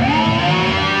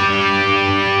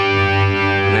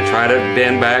then try to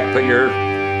bend back, put your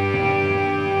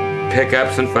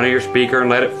pickups in front of your speaker and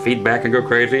let it feed back and go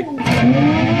crazy.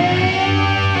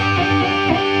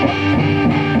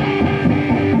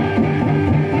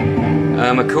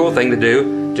 A cool thing to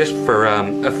do, just for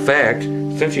effect,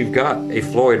 since you've got a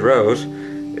Floyd Rose,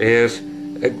 is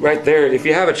right there, if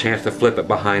you have a chance to flip it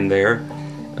behind there,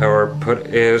 or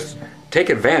take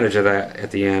advantage of that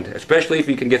at the end, especially if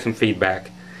you can get some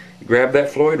feedback. Grab that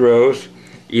Floyd Rose,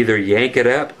 either yank it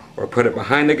up or put it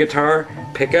behind the guitar,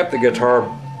 pick up the guitar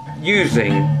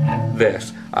using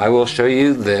this. I will show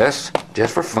you this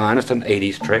just for fun. It's an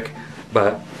 80s trick,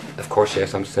 but of course,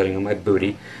 yes, I'm sitting on my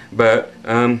booty, but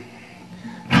then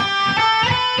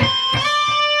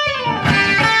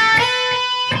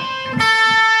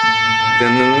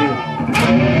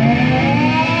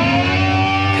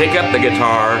pick up the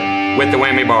guitar with the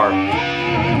whammy bar.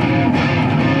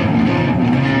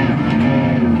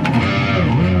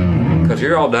 Because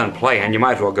you're all done playing, you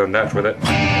might as well go nuts with it.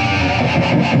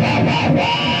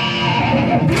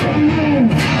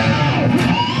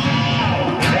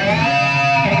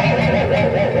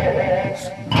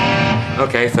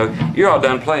 Okay, so you're all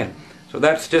done playing. So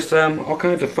that's just all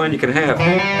kinds of fun you can have.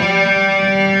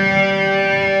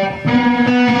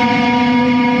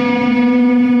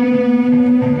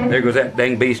 There goes that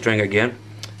dang B string again.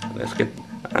 Let's get,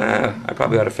 I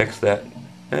probably ought to fix that.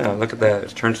 Yeah, look at that,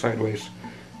 it's turned sideways.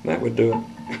 That would do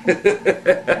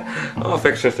it. I'll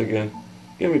fix this again.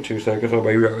 Give me 2 seconds, I'll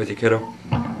be right with you, kiddo.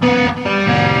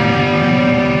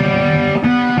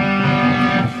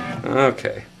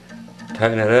 Okay,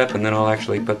 tighten it up and then I'll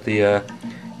actually put the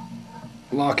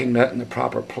locking nut in the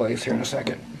proper place here in a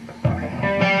second.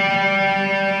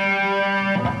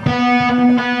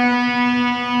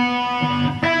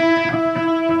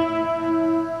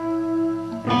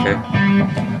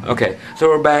 Okay, so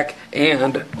we're back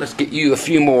and let's get you a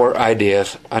few more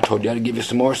ideas. I told you I'd give you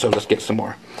some more, so let's get some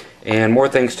more. And more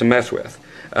things to mess with.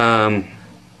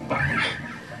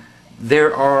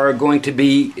 There are going to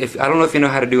be, I don't know if you know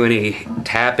how to do any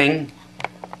tapping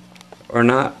or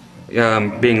not,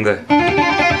 being the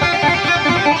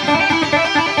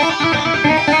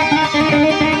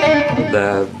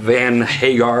Van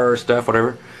Hagar stuff,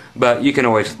 whatever. But you can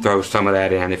always throw some of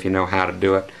that in if you know how to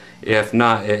do it. If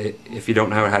not, if you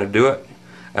don't know how to do it,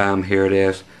 here it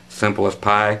is, simple as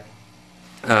pie,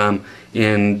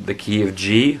 in the key of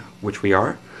G, which we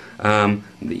are. The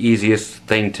easiest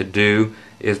thing to do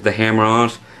is the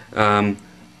hammer-ons. The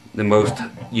most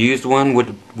used one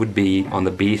would be on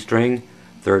the B string,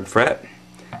 3rd fret,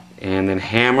 and then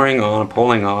hammering on,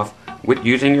 pulling off, with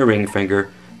using your ring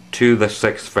finger to the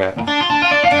 6th fret.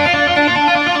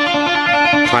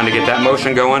 Trying to get that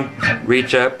motion going,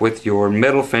 reach up with your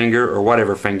middle finger or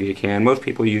whatever finger you can. Most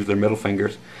people use their middle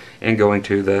fingers, and going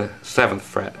to the 7th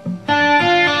fret.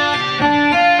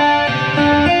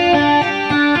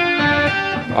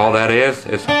 All that is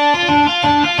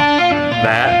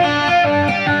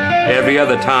that. Every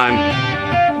other time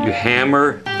you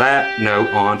hammer that note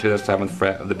onto the 7th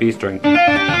fret of the B string. And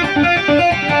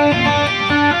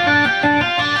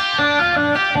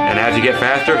as you get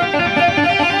faster,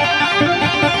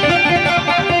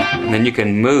 and then you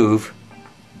can move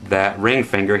that ring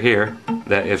finger here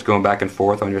that is going back and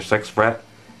forth on your 6th fret,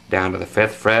 down to the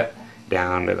 5th fret,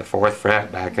 down to the 4th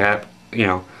fret, back up, you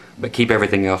know, but keep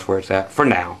everything else where it's at for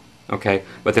now, okay?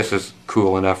 But this is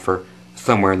cool enough for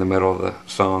somewhere in the middle of the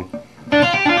song.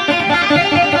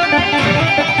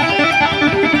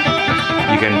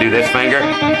 You can do this finger.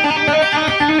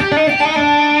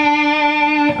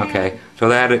 Okay, so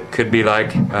that it could be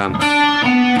like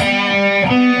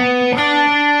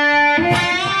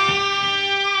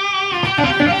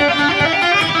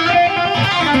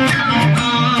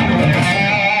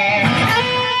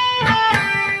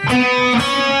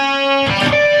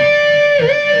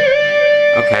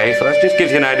okay, so that just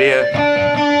gives you an idea.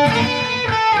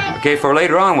 Okay, for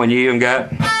later on when you even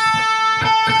got,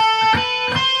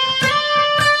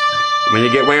 when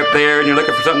you get way up there and you're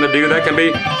looking for something to do, that can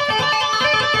be.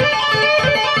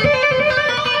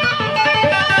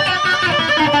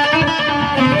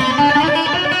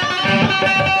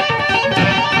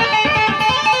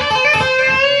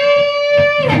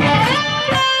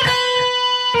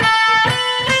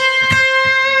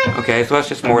 Okay, so that's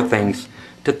just more things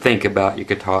to think about you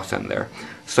could toss in there.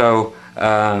 So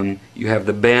you have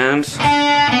the bends.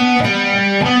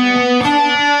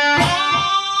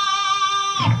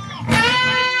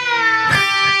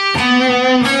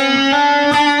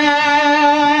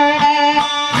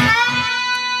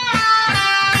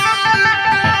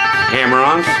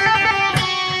 Hammer-ons.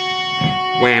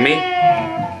 Whammy.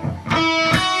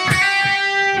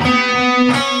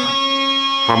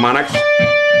 Harmonics.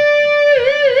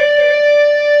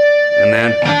 And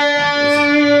then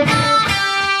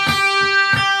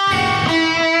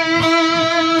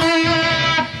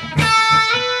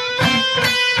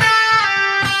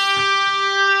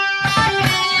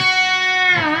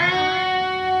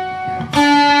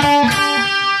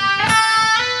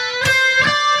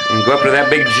go up to that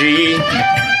big G,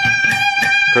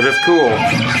 because it's cool.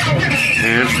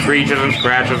 And it screeches and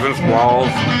scratches and squalls.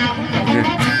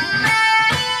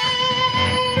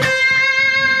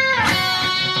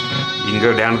 You can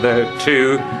go down to the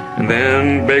 2, and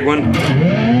then big one.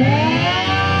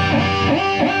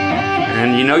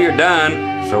 And you know you're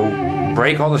done, so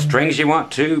break all the strings you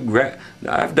want to.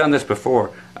 I've done this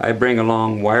before. I bring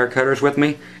along wire cutters with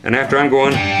me, and after I'm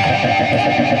going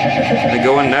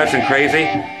nuts and crazy,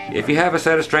 if you have a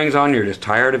set of strings on you're just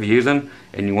tired of using,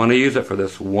 and you want to use it for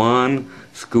this one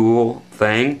school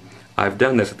thing, I've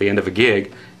done this at the end of a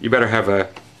gig. You better have a,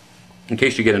 in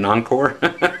case you get an encore,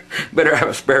 better have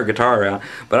a spare guitar around.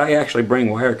 But I actually bring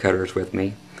wire cutters with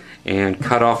me and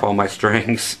cut off all my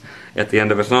strings at the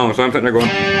end of a song. So I'm sitting there going,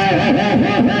 then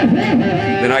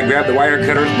I grab the wire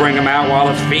cutters, bring them out while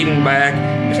it's feeding back,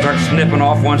 and start snipping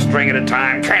off one string at a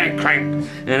time, crank, crank,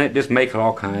 and it just makes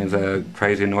all kinds of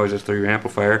crazy noises through your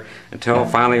amplifier until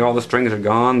finally all the strings are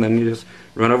gone. Then you just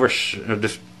run over,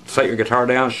 just set your guitar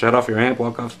down, shut off your amp,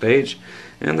 walk off stage,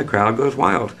 and the crowd goes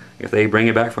wild. If they bring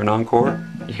you back for an encore,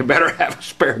 you better have a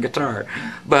spare guitar.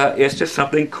 But it's just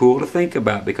something cool to think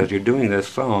about because you're doing this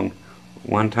song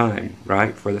one time,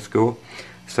 right, for the school.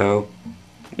 So,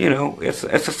 you know, it's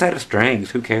a set of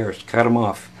strings. Who cares? Cut them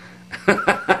off.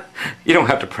 You don't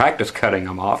have to practice cutting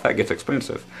them off. That gets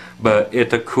expensive. But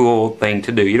it's a cool thing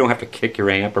to do. You don't have to kick your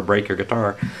amp or break your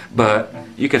guitar. But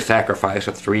you can sacrifice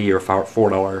a $3 or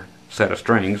 $4 set of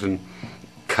strings and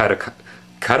cut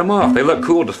them off. They look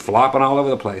cool just flopping all over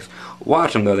the place.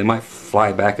 Watch them though. They might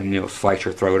fly back and, you know, slice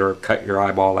your throat or cut your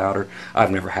eyeball out. Or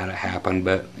I've never had it happen,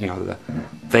 but you know, the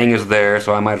thing is there,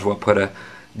 so I might as well put a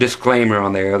disclaimer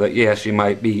on there that yes, you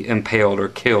might be impaled or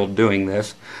killed doing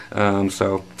this.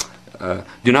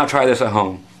 Do not try this at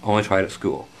home. Only try it at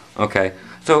school. Okay.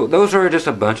 So those are just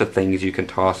a bunch of things you can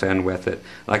toss in with it.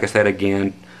 Like I said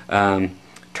again,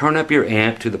 turn up your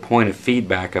amp to the point of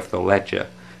feedback if they'll let you,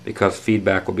 because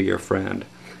feedback will be your friend.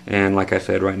 And like I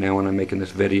said, right now when I'm making this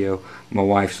video, my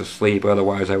wife's asleep.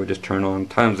 Otherwise I would just turn on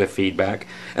tons of feedback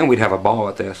and we'd have a ball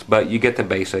at this. But you get the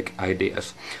basic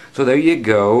ideas. So there you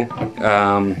go.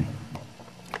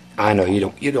 I know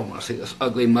you don't want to see this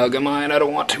ugly mug of mine. I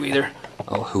don't want to either.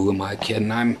 Oh, who am I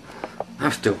kidding? I'm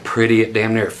still pretty at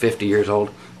damn near 50 years old.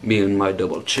 Me and my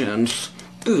double chins.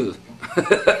 Ugh.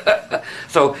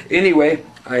 So anyway,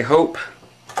 I hope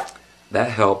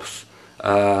that helps.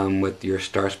 With your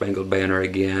Star Spangled Banner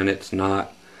again, it's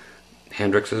not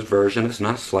Hendrix's version, it's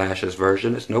not Slash's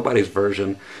version, it's nobody's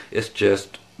version. It's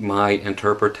just my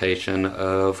interpretation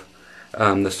of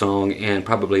the song, and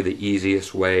probably the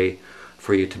easiest way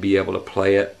for you to be able to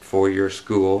play it for your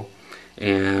school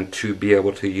and to be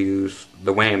able to use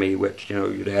the whammy, which, you know,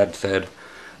 your dad said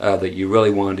that you really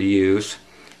wanted to use,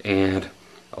 and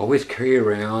always carry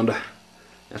around.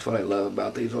 That's what I love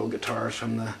about these old guitars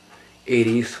from the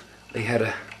 80s. They had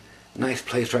a nice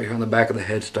place right here on the back of the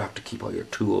headstock to keep all your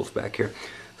tools back here,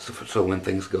 so when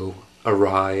things go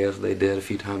awry, as they did a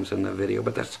few times in the video.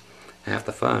 But that's half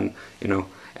the fun, you know.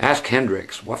 Ask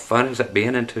Hendrix, what fun is it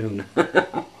being in tune?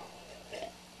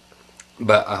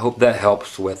 But I hope that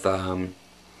helps with, you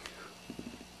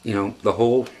know, the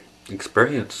whole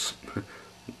experience.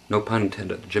 No pun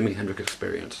intended. Jimi Hendrix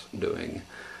experience doing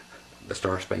the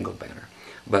Star Spangled Banner.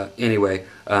 But anyway,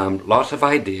 lots of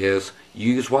ideas.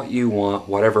 Use what you want,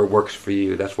 whatever works for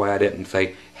you. That's why I didn't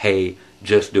say, hey,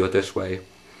 just do it this way.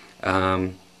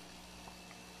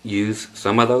 Use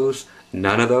some of those,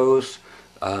 none of those.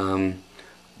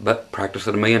 But practice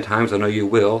it a million times. I know you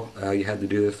will. You had to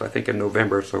do this, I think, in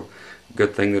November, so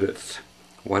good thing that it's,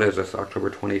 what is this, October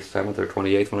 27th or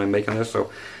 28th when I'm making this, so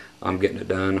I'm getting it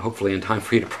done, hopefully in time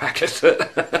for you to practice it.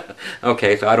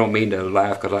 Okay, so I don't mean to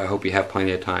laugh because I hope you have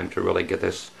plenty of time to really get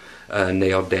this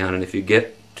nailed down, and if you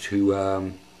get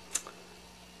to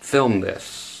film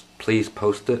this, please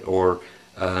post it or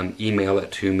email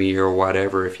it to me or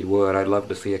whatever if you would. I'd love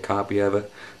to see a copy of it,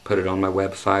 put it on my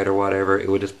website or whatever. It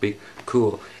would just be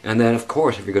cool. And then of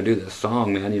course, if you're going to do this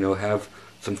song, man, you know, have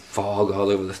some fog all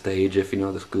over the stage if, you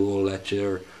know, the school will let you,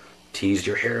 or tease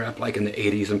your hair up like in the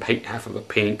 80s and paint half of it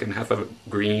pink and half of it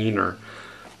green or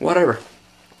whatever.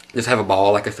 Just have a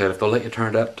ball, like I said. If they'll let you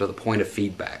turn it up to the point of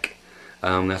feedback,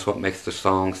 that's what makes the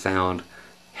song sound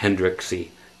Hendrixy.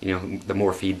 You know, the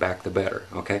more feedback, the better,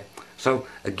 okay? So,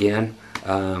 again,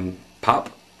 Pop,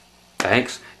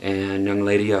 thanks, and young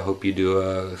lady, I hope you do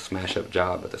a smash-up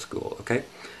job at the school, okay?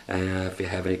 And if you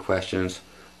have any questions,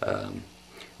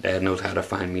 Dad knows how to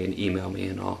find me and email me,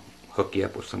 and I'll hook you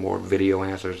up with some more video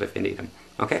answers if you need them,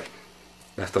 okay?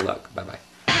 Best of luck. Bye-bye.